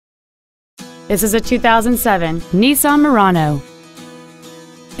This is a 2007 Nissan Murano.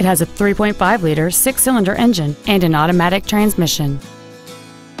 It has a 3.5-liter 6-cylinder engine and an automatic transmission.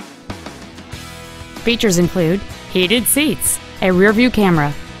 Features include heated seats, a rear-view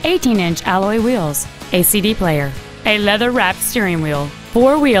camera, 18-inch alloy wheels, a CD player, a leather-wrapped steering wheel,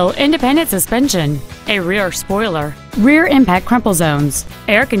 4-wheel independent suspension, a rear spoiler, rear impact crumple zones,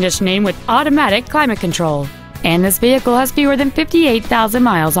 air conditioning with automatic climate control, and this vehicle has fewer than 58,000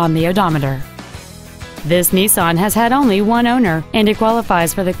 miles on the odometer. This Nissan has had only one owner, and it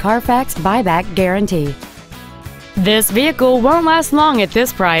qualifies for the Carfax buyback guarantee. This vehicle won't last long at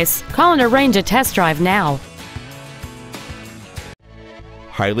this price. Call and arrange a test drive now.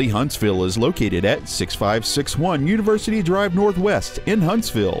 Hiley Huntsville is located at 6561 University Drive Northwest in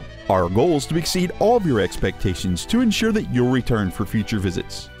Huntsville. Our goal is to exceed all of your expectations to ensure that you'll return for future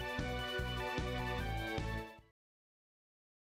visits.